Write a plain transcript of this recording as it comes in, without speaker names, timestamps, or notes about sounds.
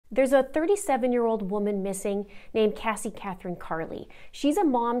There's a 37-year-old woman missing named Cassie Carli. She's a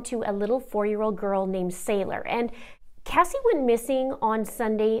mom to a little 4-year-old girl named Sailor. And Cassie went missing on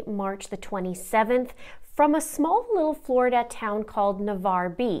Sunday, March the 27th from a small little Florida town called Navarre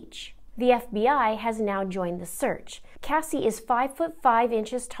Beach. The FBI has now joined the search. Cassie is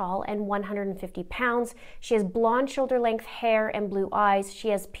 5'5" tall and 150 pounds. She has blonde shoulder-length hair and blue eyes. She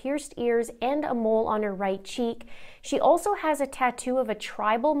has pierced ears and a mole on her right cheek. She also has a tattoo of a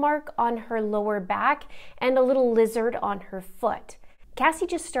tribal mark on her lower back and a little lizard on her foot. Cassie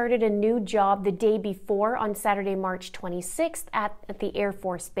just started a new job the day before on Saturday, March 26th at the Air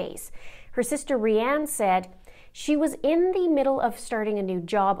Force Base. Her sister Rianne said, she was in the middle of starting a new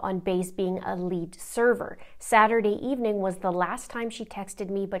job on base being a lead server. Saturday evening was the last time she texted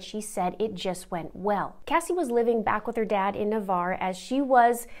me, but she said it just went well. Cassie was living back with her dad in Navarre as she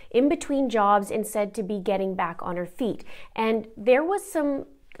was in between jobs and said to be getting back on her feet. And there was some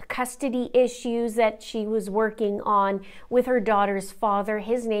custody issues that she was working on with her daughter's father.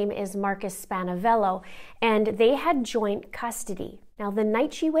 His name is Marcus Spanavello, and they had joint custody. Now, the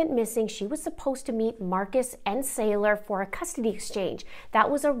night she went missing, she was supposed to meet Marcus and Sailor for a custody exchange.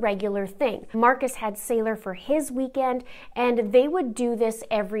 That was a regular thing. Marcus had Sailor for his weekend, and they would do this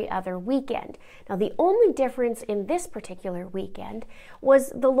every other weekend. Now, the only difference in this particular weekend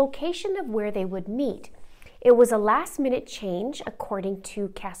was the location of where they would meet. It was a last-minute change, according to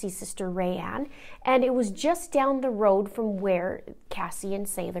Cassie's sister Rayanne, and it was just down the road from where Cassie and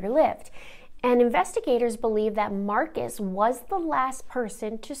Sailor lived. And investigators believe that Marcus was the last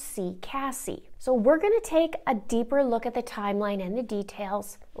person to see Cassie. So we're going to take a deeper look at the timeline and the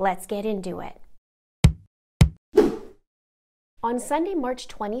details. Let's get into it. On Sunday, March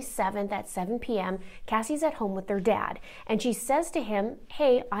 27th at 7 p.m., Cassie's at home with her dad, and she says to him,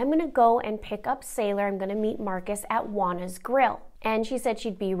 hey, I'm going to go and pick up Sailor. I'm going to meet Marcus at Juana's Grill. And she said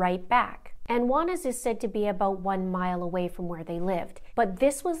she'd be right back. And Juana's is said to be about 1 mile away from where they lived. But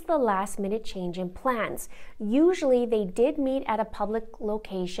this was the last-minute change in plans. Usually, they did meet at a public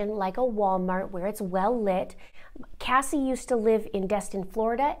location like a Walmart where it's well lit. Cassie used to live in Destin,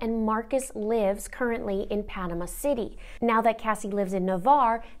 Florida, and Marcus lives currently in Panama City. Now that Cassie lives in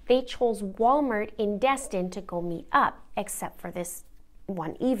Navarre, they chose Walmart in Destin to go meet up, except for this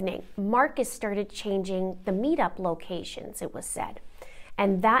one evening. Marcus started changing the meetup locations, it was said.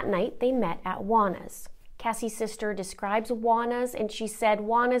 And that night, they met at Juana's. Cassie's sister describes Juana's, and she said,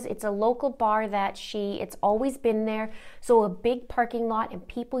 Juana's, it's a local bar that it's always been there, so a big parking lot and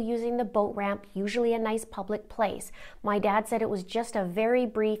people using the boat ramp, usually a nice public place. My dad said it was just a very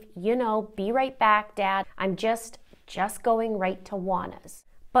brief, be right back, Dad. I'm just going right to Juana's.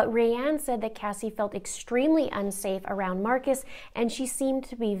 But Rayanne said that Cassie felt extremely unsafe around Marcus, and she seemed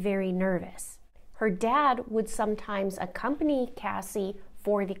to be very nervous. Her dad would sometimes accompany Cassie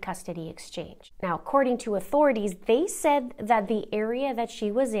for the custody exchange. Now, according to authorities, they said that the area that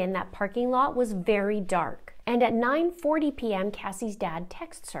she was in, that parking lot, was very dark. And at 9:40 p.m., Cassie's dad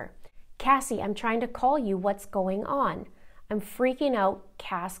texts her, Cassie, I'm trying to call you. What's going on? I'm freaking out.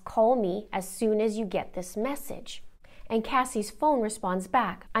 Cass, call me as soon as you get this message. And Cassie's phone responds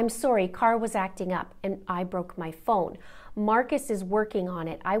back, I'm sorry, car was acting up and I broke my phone. Marcus is working on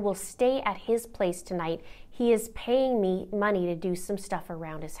it. I will stay at his place tonight. He is paying me money to do some stuff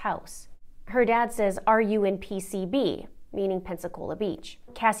around his house. Her dad says, are you in PCB? Meaning Pensacola Beach.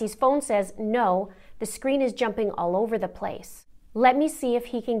 Cassie's phone says, no, the screen is jumping all over the place. Let me see if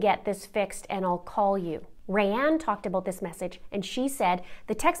he can get this fixed and I'll call you. Rayanne talked about this message, and she said,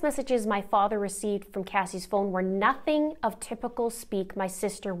 the text messages my father received from Cassie's phone were nothing of typical speak my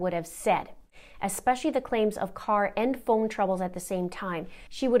sister would have said, especially the claims of car and phone troubles at the same time.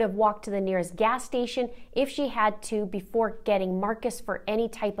 She would have walked to the nearest gas station if she had to before getting Marcus for any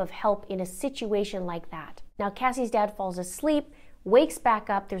type of help in a situation like that. Now, Cassie's dad falls asleep, wakes back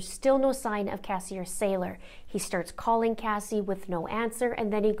up. There's still no sign of Cassie or Sailor. He starts calling Cassie with no answer,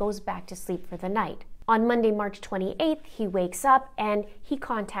 and then he goes back to sleep for the night. On Monday, March 28th, he wakes up and he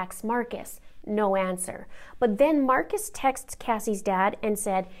contacts Marcus. No answer. But then Marcus texts Cassie's dad and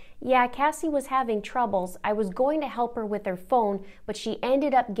said, yeah, Cassie was having troubles. I was going to help her with her phone, but she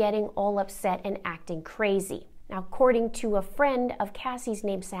ended up getting all upset and acting crazy. Now, according to a friend of Cassie's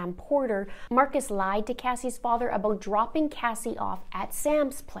named Sam Porter, Marcus lied to Cassie's father about dropping Cassie off at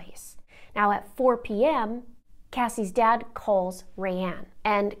Sam's place. Now, at 4 p.m., Cassie's dad calls Rayanne,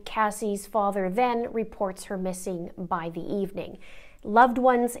 and Cassie's father then reports her missing by the evening. Loved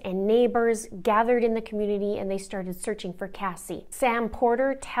ones and neighbors gathered in the community and they started searching for Cassie. Sam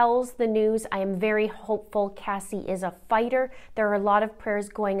Porter tells the news, I am very hopeful. Cassie is a fighter. There are a lot of prayers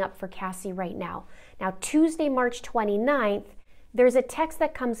going up for Cassie right now. Now, Tuesday, March 29th, There's a text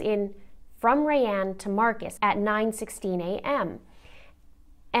that comes in from Rayanne to Marcus at 9:16 a.m.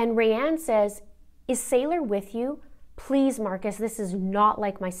 And Rayanne says, "Is Sailor with you? Please, Marcus, this is not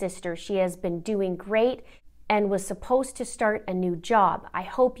like my sister. She has been doing great and was supposed to start a new job. I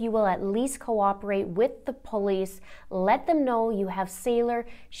hope you will at least cooperate with the police. Let them know you have Sailor.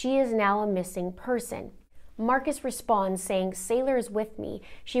 She is now a missing person." Marcus responds saying, "Sailor is with me.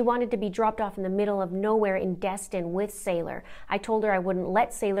 She wanted to be dropped off in the middle of nowhere in Destin with Sailor. I told her I wouldn't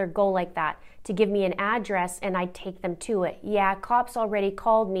let Sailor go like that, to give me an address and I'd take them to it. Yeah, cops already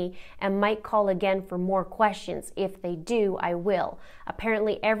called me and might call again for more questions. If they do, I will.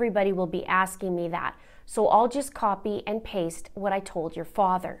 Apparently everybody will be asking me that. So I'll just copy and paste what I told your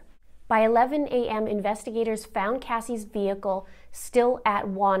father." By 11 a.m., investigators found Cassie's vehicle still at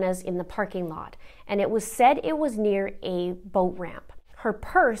Juana's in the parking lot, and it was said it was near a boat ramp. Her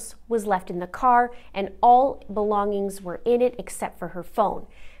purse was left in the car, and all belongings were in it except for her phone.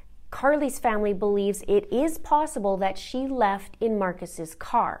 Carli's family believes it is possible that she left in Marcus's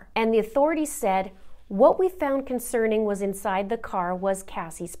car, and the authorities said, "What we found concerning was inside the car was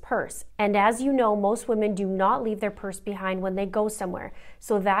Cassie's purse. And as you know, most women do not leave their purse behind when they go somewhere,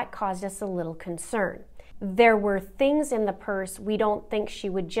 so that caused us a little concern. There were things in the purse we don't think she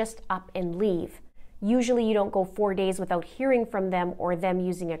would just up and leave. Usually you don't go 4 days without hearing from them or them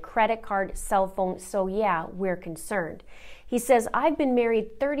using a credit card, cell phone, so yeah, we're concerned." He says, "I've been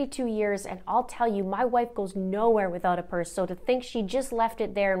married 32 years and I'll tell you, my wife goes nowhere without a purse, so to think she just left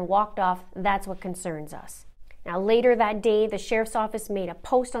it there and walked off, that's what concerns us." Now, later that day, the sheriff's office made a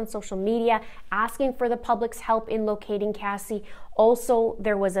post on social media asking for the public's help in locating Cassie. Also,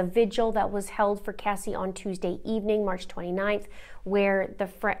 there was a vigil that was held for Cassie on Tuesday evening, March 29th,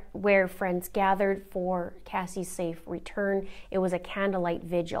 where friends gathered for Cassie's safe return. It was a candlelight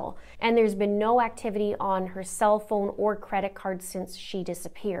vigil. And there's been no activity on her cell phone or credit card since she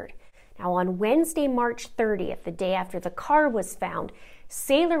disappeared. Now, on Wednesday, March 30th, the day after the car was found,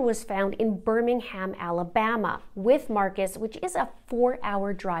 Sailor was found in Birmingham, Alabama, with Marcus, which is a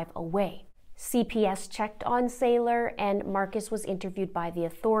 4-hour drive away. CPS checked on Sailor, and Marcus was interviewed by the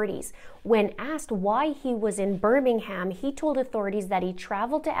authorities. When asked why he was in Birmingham, he told authorities that he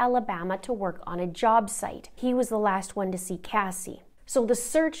traveled to Alabama to work on a job site. He was the last one to see Cassie. So the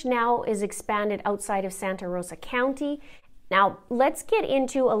search now is expanded outside of Santa Rosa County. Now, let's get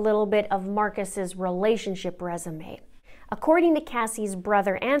into a little bit of Marcus's relationship resume. According to Cassie's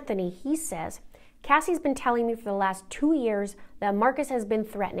brother Anthony, he says, "Cassie's been telling me for the last 2 years that Marcus has been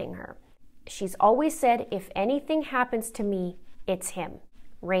threatening her. She's always said, if anything happens to me, it's him."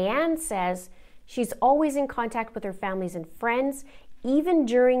 Rayanne says she's always in contact with her families and friends. Even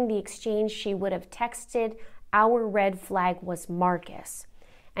during the exchange, she would have texted, "Our red flag was Marcus."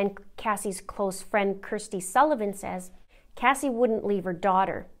 And Cassie's close friend Kirsty Sullivan says, "Cassie wouldn't leave her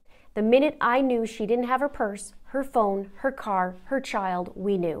daughter. The minute I knew she didn't have her purse, her phone, her car, her child,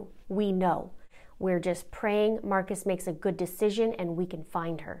 we knew. We know. We're just praying Marcus makes a good decision and we can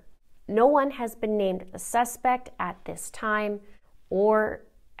find her." No one has been named a suspect at this time or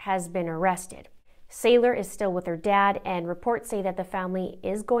has been arrested. Sailor is still with her dad, and reports say that the family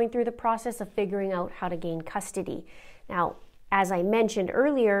is going through the process of figuring out how to gain custody. Now, as I mentioned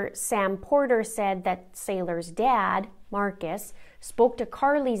earlier, Sam Porter said that Sailor's dad, Marcus, spoke to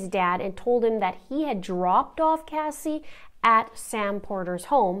Carli's dad and told him that he had dropped off Cassie at Sam Porter's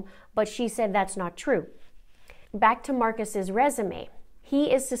home, but she said that's not true. Back to Marcus's resume.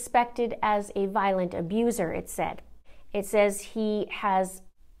 He is suspected as a violent abuser, it said. It says he has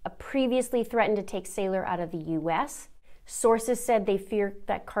previously threatened to take Sailor out of the U.S. Sources said they fear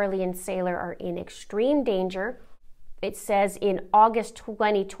that Carli and Sailor are in extreme danger. It says in August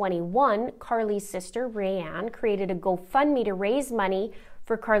 2021, Carli's sister, Rayanne, created a GoFundMe to raise money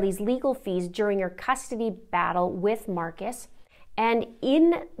for Carli's legal fees during her custody battle with Marcus. And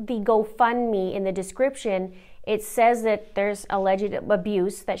in the GoFundMe, in the description, it says that there's alleged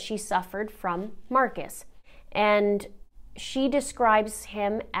abuse that she suffered from Marcus. And she describes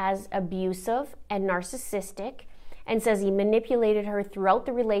him as abusive and narcissistic, and says he manipulated her throughout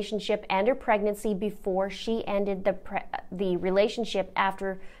the relationship and her pregnancy before she ended the relationship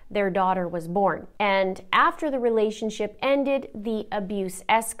after their daughter was born. And after the relationship ended, the abuse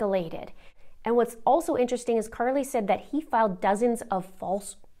escalated. And what's also interesting is Carli said that he filed dozens of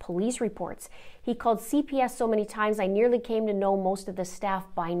false police reports. He called CPS so many times, I nearly came to know most of the staff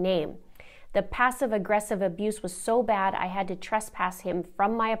by name. The passive-aggressive abuse was so bad I had to trespass him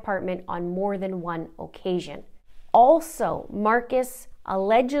from my apartment on more than one occasion. Also, Marcus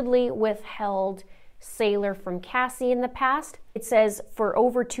allegedly withheld sailor from Cassie in the past. It says, for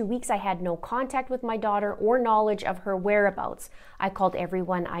over 2 weeks, I had no contact with my daughter or knowledge of her whereabouts. I called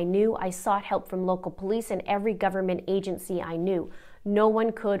everyone I knew. I sought help from local police and every government agency I knew. No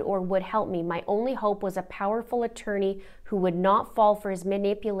one could or would help me. My only hope was a powerful attorney who would not fall for his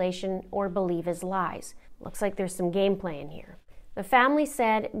manipulation or believe his lies. Looks like there's some game playing here. The family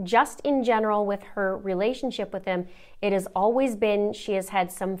said, just in general with her relationship with him, it has always been she has had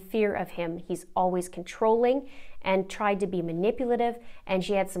some fear of him. He's always controlling and tried to be manipulative, and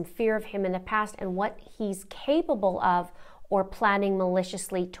she had some fear of him in the past and what he's capable of or planning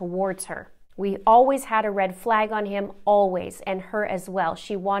maliciously towards her. We always had a red flag on him, always, and her as well.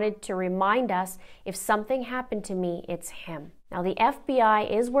 She wanted to remind us, if something happened to me, it's him. Now, the FBI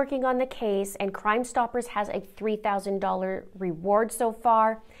is working on the case, and Crime Stoppers has a $3,000 reward so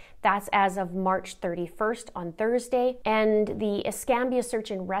far. That's as of March 31st on Thursday. And the Escambia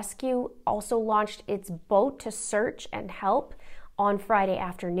Search and Rescue also launched its boat to search and help on Friday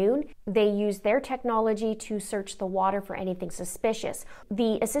afternoon. They used their technology to search the water for anything suspicious.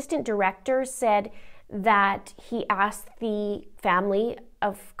 The assistant director said that he asked the family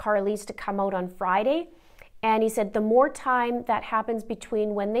of Carli's to come out on Friday. And he said the more time that happens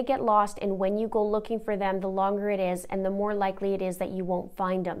between when they get lost and when you go looking for them, the longer it is and the more likely it is that you won't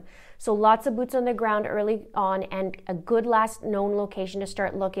find them. So lots of boots on the ground early on and a good last known location to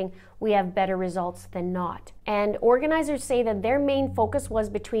start looking. We have better results than not. And organizers say that their main focus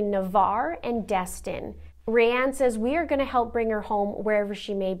was between Navarre and Destin. Rayanne says, we are going to help bring her home wherever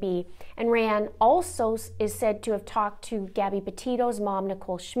she may be. And Rayanne also is said to have talked to Gabby Petito's mom,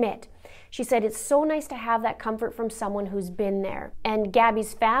 Nicole Schmidt. She said, it's so nice to have that comfort from someone who's been there. And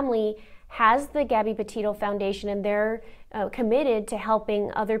Gabby's family has the Gabby Petito Foundation, and they're committed to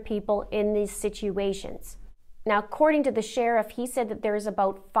helping other people in these situations. Now, according to the sheriff, he said that there's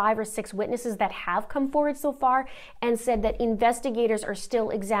about 5 or 6 witnesses that have come forward so far, and said that investigators are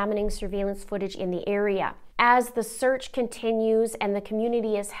still examining surveillance footage in the area. As the search continues and the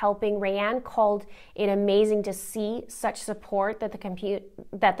community is helping, Rayanne called it amazing to see such support that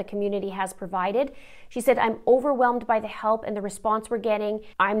the community has provided. She said, I'm overwhelmed by the help and the response we're getting.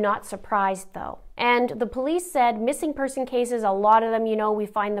 I'm not surprised though. And the police said missing person cases, a lot of them, you know, we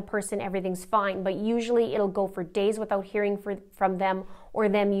find the person, everything's fine, but usually it'll go for days without hearing from them or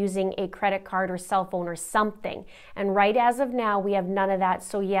them using a credit card or cell phone or something. And right as of now, we have none of that.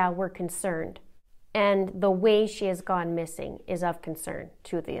 So yeah, we're concerned. And the way she has gone missing is of concern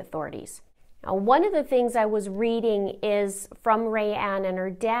to the authorities. Now, one of the things I was reading is from Rayanne and her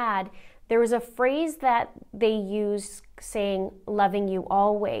dad. There was a phrase that they used saying, loving you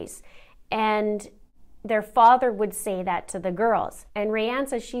always. And their father would say that to the girls. And Rayanne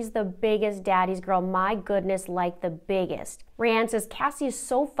says she's the biggest daddy's girl. My goodness, like the biggest. Rayanne says, Cassie is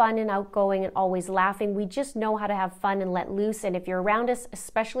so fun and outgoing and always laughing. We just know how to have fun and let loose. And if you're around us,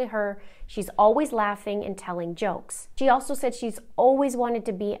 especially her, she's always laughing and telling jokes. She also said she's always wanted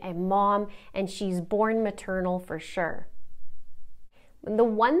to be a mom, and she's born maternal for sure. The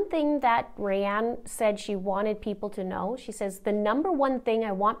one thing that Rayanne said she wanted people to know, she says, the number one thing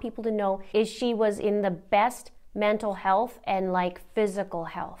I want people to know is she was in the best mental health and like physical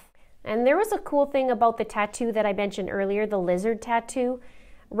health. And there was a cool thing about the tattoo that I mentioned earlier, the lizard tattoo.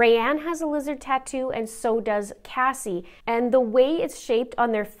 Rayanne has a lizard tattoo, and so does Cassie. And the way it's shaped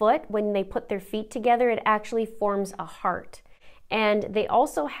on their foot, when they put their feet together, it actually forms a heart. And they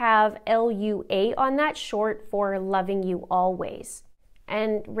also have LUA on that, short for loving you always.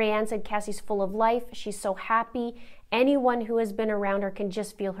 And Rayanne said Cassie's full of life. She's so happy. Anyone who has been around her can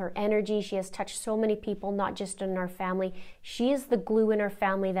just feel her energy. She has touched so many people, not just in our family. She is the glue in our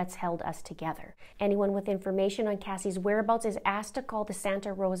family that's held us together. Anyone with information on Cassie's whereabouts is asked to call the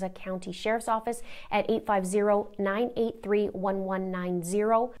Santa Rosa County Sheriff's Office at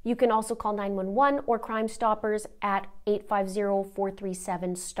 850-983-1190. You can also call 911 or Crime Stoppers at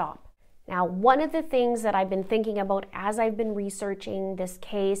 850-437-STOP. Now, one of the things that I've been thinking about as I've been researching this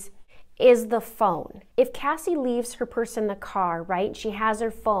case is the phone. If Cassie leaves her purse in the car, right, she has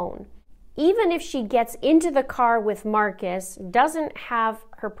her phone. Even if she gets into the car with Marcus, doesn't have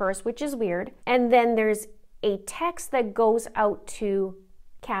her purse, which is weird, and then there's a text that goes out to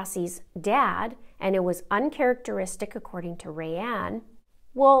Cassie's dad, and it was uncharacteristic according to Rayanne.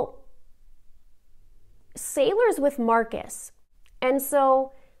 Well, Sailor's with Marcus, and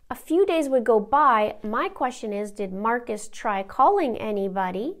so a few days would go by. My question is, did Marcus try calling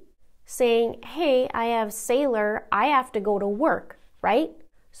anybody saying, hey, I have Sailor, I have to go to work, right?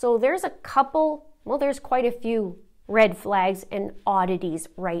 So there's there's quite a few red flags and oddities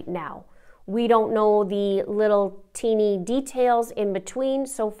right now. We don't know the little teeny details in between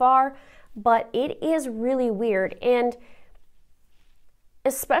so far, but it is really weird. And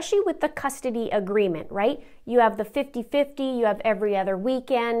especially with the custody agreement, right? You have the 50-50, you have every other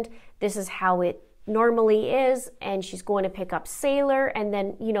weekend. This is how it normally is, and she's going to pick up Sailor, and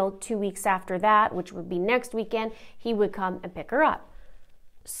then, 2 weeks after that, which would be next weekend, he would come and pick her up.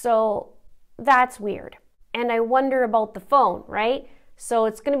 So that's weird. And I wonder about the phone, right? So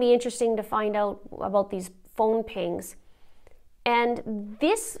it's going to be interesting to find out about these phone pings. And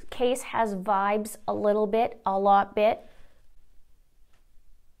this case has vibes a lot bit.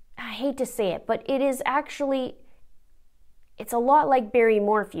 I hate to say it, but it is actually, it's a lot like Barry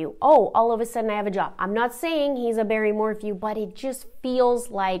Morphew. Oh, all of a sudden I have a job. I'm not saying he's a Barry Morphew, but it just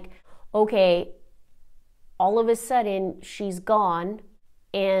feels like, okay, all of a sudden she's gone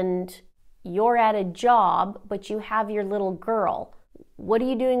and you're at a job, but you have your little girl. What are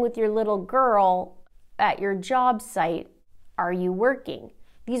you doing with your little girl at your job site? Are you working?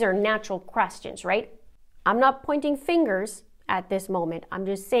 These are natural questions, right? I'm not pointing fingers at this moment. I'm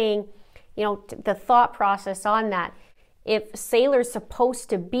just saying, the thought process on that. If Sailor's supposed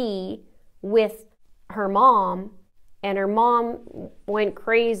to be with her mom and her mom went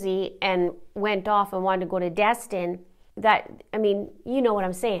crazy and went off and wanted to go to Destin, you know what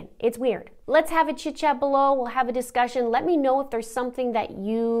I'm saying. It's weird. Let's have a chit chat below. We'll have a discussion. Let me know if there's something that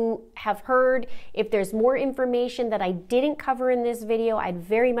you have heard. If there's more information that I didn't cover in this video, I'd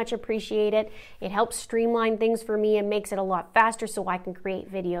very much appreciate it. It helps streamline things for me and makes it a lot faster so I can create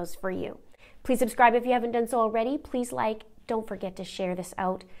videos for you. Please subscribe if you haven't done so already. Please like. Don't forget to share this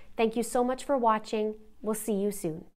out. Thank you so much for watching. We'll see you soon.